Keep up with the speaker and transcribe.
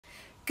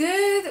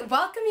good?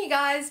 Welcome you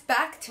guys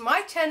back to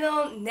my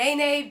channel,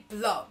 Nene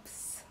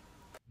Blobs.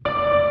 Okay,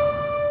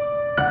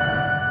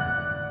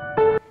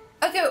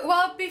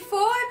 well before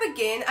I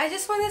begin, I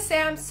just want to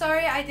say I'm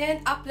sorry I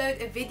didn't upload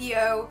a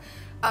video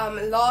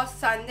last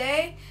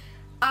Sunday.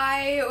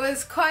 I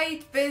was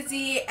quite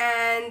busy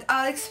and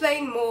I'll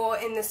explain more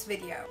in this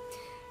video.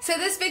 So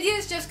this video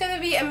is just going to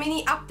be a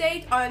mini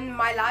update on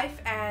my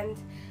life and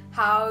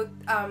how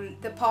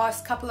the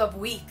past couple of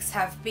weeks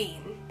have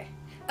been.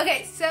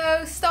 Okay,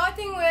 so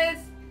starting with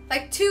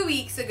like 2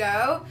 weeks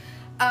ago,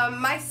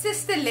 my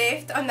sister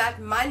left on that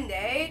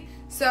Monday,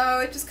 so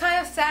it was kind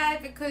of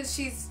sad because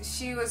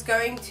she was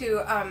going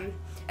to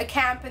a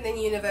camp and then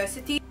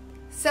university.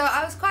 So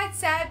I was quite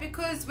sad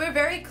because we're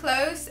very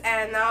close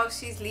and now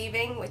she's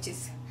leaving, which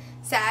is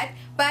sad,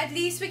 but at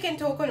least we can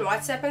talk on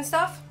WhatsApp and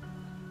stuff.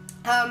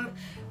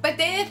 But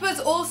then it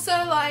was also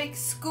like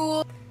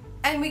school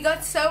and we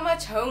got so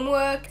much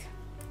homework,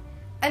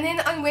 and then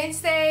on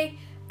Wednesday,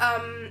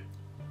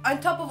 on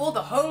top of all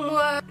the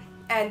homework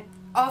and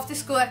after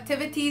school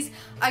activities,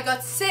 I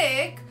got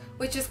sick,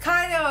 which is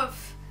kind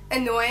of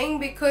annoying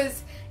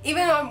because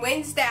even on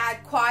Wednesday I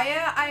had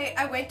choir.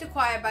 I went to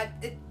choir, but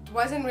it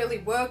wasn't really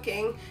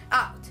working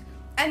out.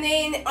 And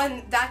then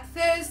on that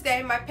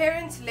Thursday my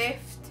parents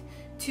left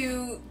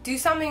to do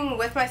something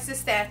with my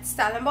sister at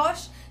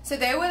Stellenbosch, so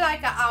they were like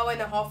an hour and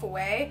a half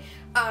away,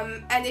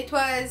 and it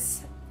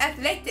was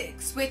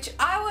athletics, which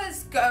I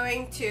was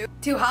going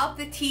to help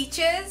the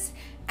teachers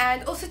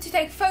and also to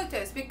take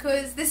photos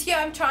because this year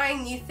I'm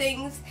trying new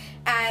things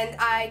and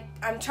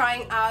I'm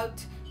trying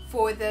out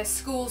for the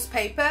school's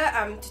paper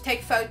to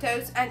take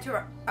photos and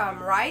to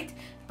write,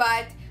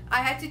 but I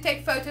had to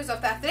take photos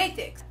of the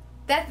athletics.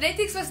 The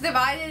athletics was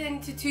divided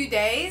into 2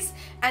 days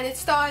and it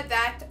started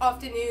that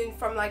afternoon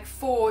from like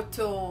 4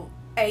 till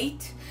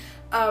 8.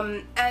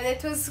 And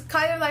it was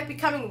kind of like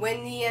becoming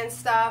windy and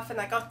stuff, and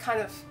I got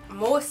kind of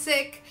more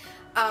sick.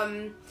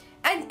 And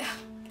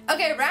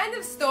okay,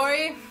 random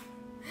story.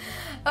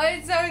 Oh,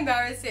 it's so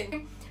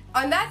embarrassing.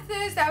 On that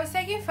Thursday I was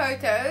taking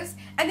photos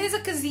and there's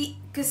a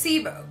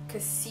gazebo,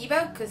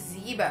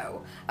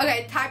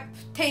 okay, type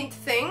tent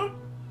thing,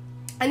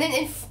 and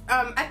then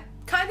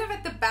kind of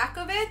at the back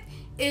of it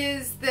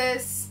is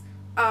this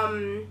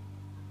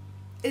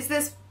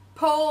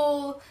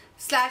pole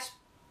slash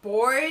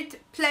board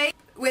plate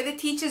where the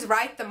teachers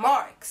write the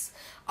marks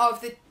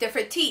of the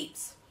different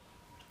teams.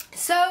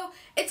 So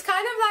it's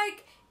kind of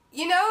like,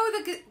 you know,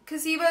 the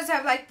gazebos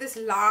have like this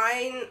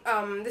line,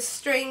 this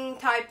string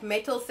type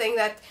metal thing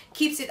that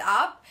keeps it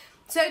up.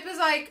 So it was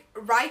like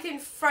right in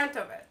front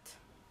of it,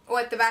 or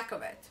at the back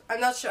of it, I'm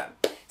not sure.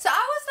 So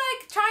I was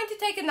like trying to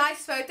take a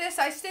nice photo,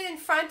 so I stood in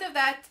front of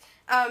that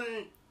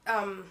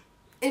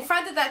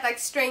like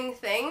string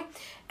thing,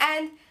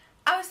 and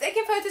I was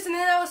taking photos and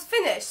then I was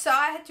finished, so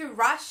I had to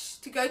rush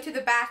to go to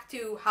the back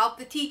to help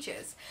the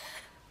teachers.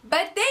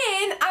 But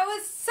then I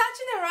was such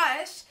in a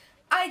rush,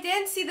 I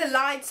didn't see the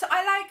line, so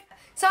I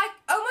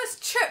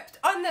almost tripped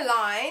on the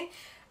line.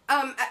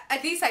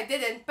 At least I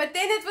didn't, but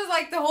then it was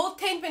like the whole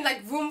tent went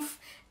like woof,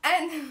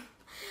 and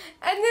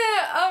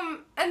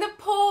the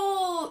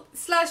pole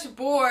slash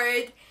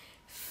board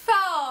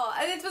fell,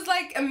 and it was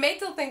like a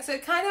metal thing, so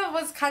it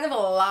was kind of a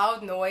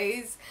loud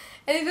noise.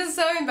 And it was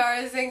so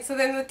embarrassing, so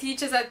then the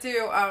teachers had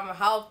to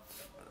help,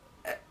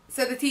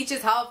 so the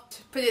teachers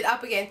helped put it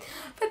up again.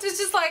 But it was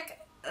just like,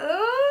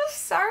 oh,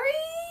 sorry.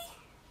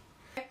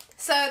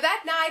 So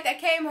that night I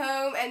came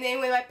home, and then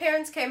when my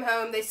parents came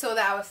home they saw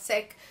that I was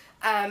sick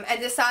and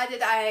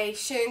decided I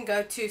shouldn't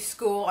go to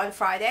school on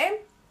Friday.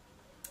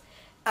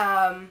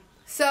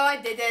 So I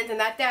didn't, and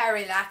that day I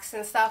relaxed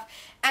and stuff.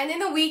 And in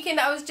the weekend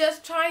I was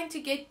just trying to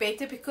get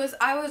better because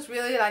I was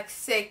really like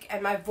sick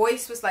and my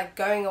voice was like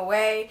going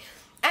away.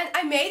 And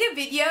I made a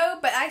video,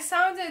 but I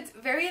sounded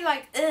very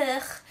like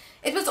ugh.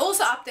 It was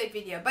also an update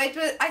video, but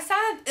I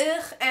sounded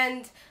ugh,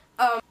 and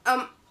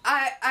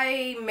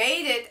I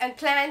made it and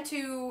planned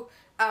to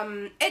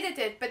edit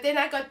it, but then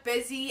I got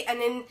busy, and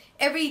then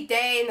every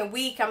day in the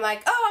week I'm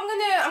like, oh,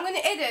 I'm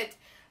gonna edit,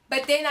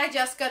 but then I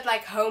just got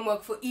like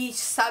homework for each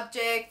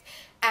subject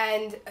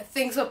and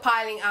things were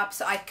piling up,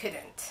 so I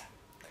couldn't.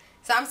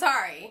 So I'm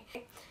sorry.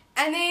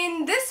 And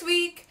then this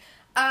week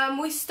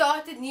we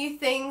started new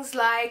things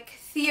like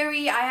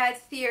theory. I had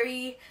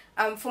theory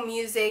for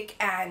music,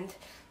 and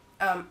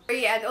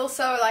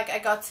also like I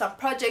got some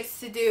projects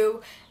to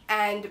do,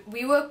 and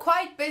we were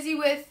quite busy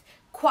with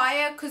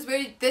choir because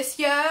this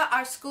year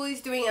our school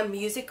is doing a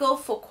musical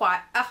for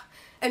choir,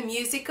 a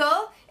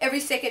musical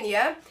every second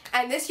year,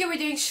 and this year we're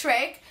doing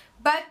Shrek,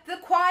 but the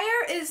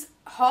choir is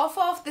half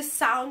of the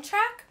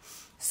soundtrack,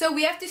 so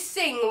we have to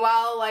sing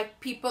while like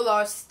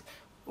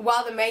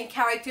while the main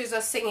characters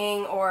are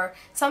singing or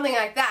something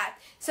like that.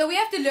 So we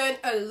have to learn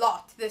a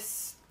lot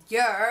this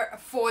year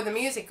for the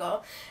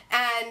musical,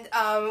 and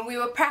we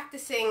were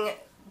practicing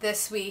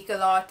this week a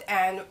lot,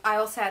 and I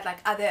also had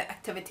like other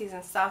activities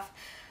and stuff,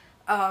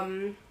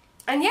 and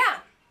yeah.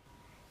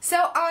 So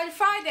on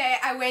Friday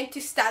I went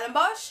to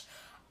Stellenbosch,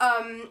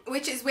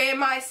 which is where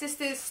my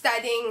sister is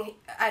studying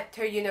at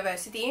her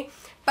university,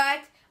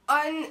 but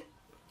on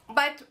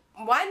But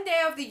one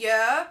day of the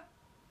year,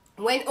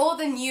 when all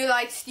the new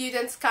like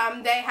students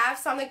come, they have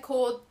something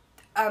called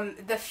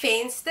the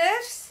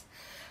Fensters,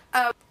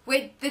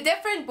 where the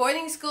different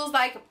boarding schools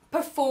like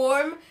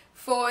perform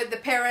for the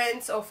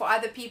parents or for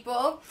other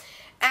people,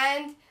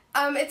 and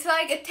it's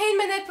like a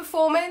 10-minute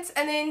performance,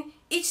 and then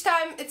each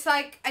time it's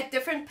like at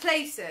different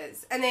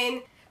places, and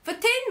then for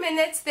 10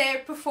 minutes they're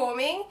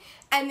performing,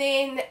 and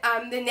then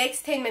the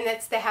next 10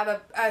 minutes they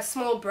have a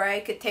small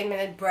break, a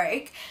 10-minute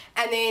break,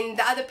 and then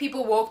the other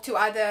people walk to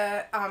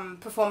other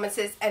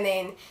performances, and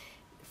then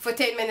for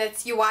 10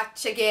 minutes you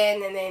watch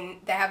again, and then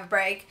they have a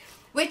break,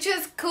 which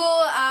was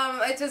cool.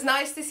 It was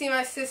nice to see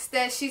my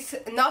sister. She's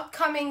not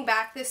coming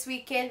back this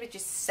weekend, which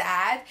is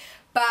sad,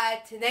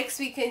 but next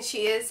weekend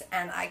she is,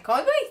 and I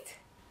can't wait.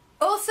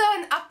 Also,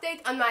 an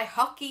update on my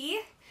hockey.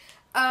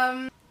 So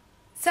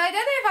I don't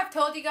know if I've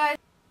told you guys,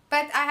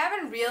 but I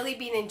haven't really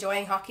been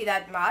enjoying hockey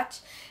that much,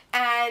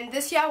 and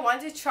this year I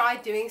want to try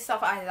doing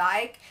stuff I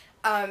like.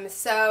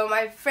 So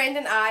my friend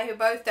and I, who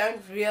both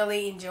don't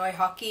really enjoy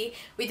hockey,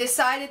 we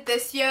decided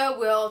this year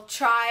we'll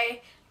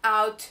try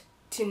out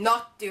to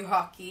not do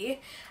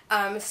hockey.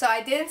 So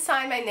I didn't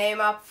sign my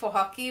name up for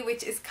hockey,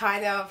 which is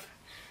kind of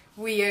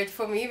weird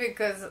for me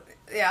because,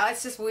 yeah,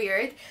 it's just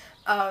weird.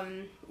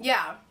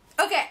 Yeah.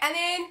 Okay, and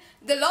then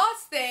the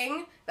last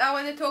thing that I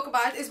want to talk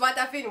about is what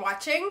I've been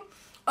watching.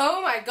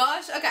 Oh my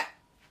gosh, okay.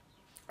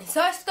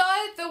 So I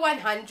started the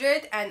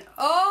 100, and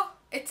oh,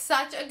 it's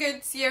such a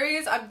good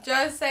series, I'm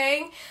just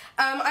saying.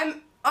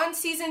 I'm on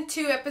season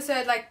 2,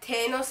 episode like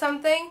 10 or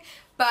something,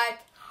 but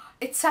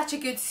it's such a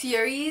good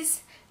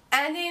series.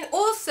 And then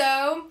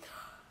also,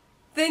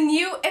 the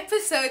new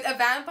episode of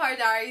Vampire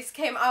Diaries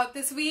came out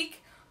this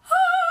week.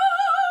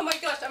 Oh my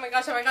gosh, oh my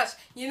gosh, oh my gosh.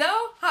 You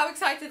know how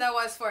excited I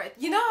was for it.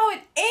 You know how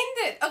it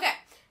ended. Okay,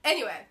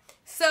 anyway.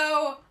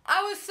 So,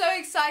 I was so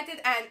excited,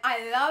 and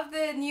I love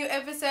the new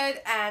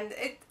episode, and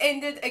it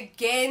ended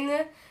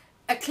again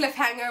a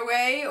cliffhanger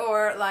way,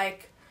 or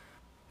like,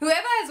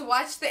 whoever has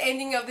watched the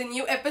ending of the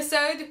new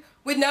episode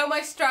would know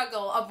my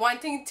struggle of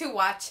wanting to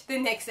watch the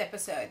next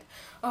episode.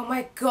 Oh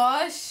my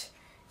gosh,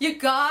 you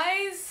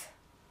guys,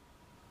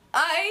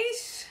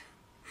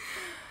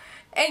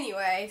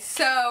 anyway,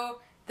 so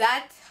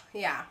that,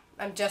 yeah,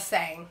 I'm just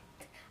saying.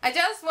 I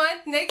just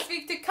want next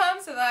week to come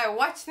so that I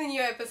watch the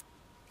new episode.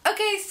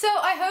 Okay, so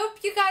I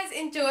hope you guys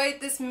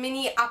enjoyed this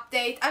mini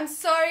update. I'm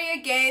sorry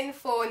again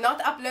for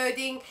not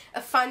uploading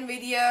a fun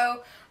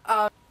video.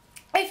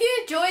 If you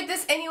enjoyed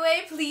this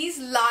anyway, please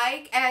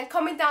like and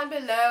comment down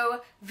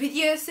below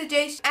video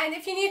suggestions. And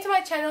if you're new to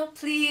my channel,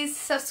 please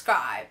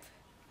subscribe.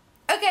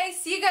 Okay,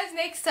 see you guys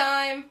next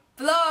time.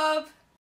 Vlog!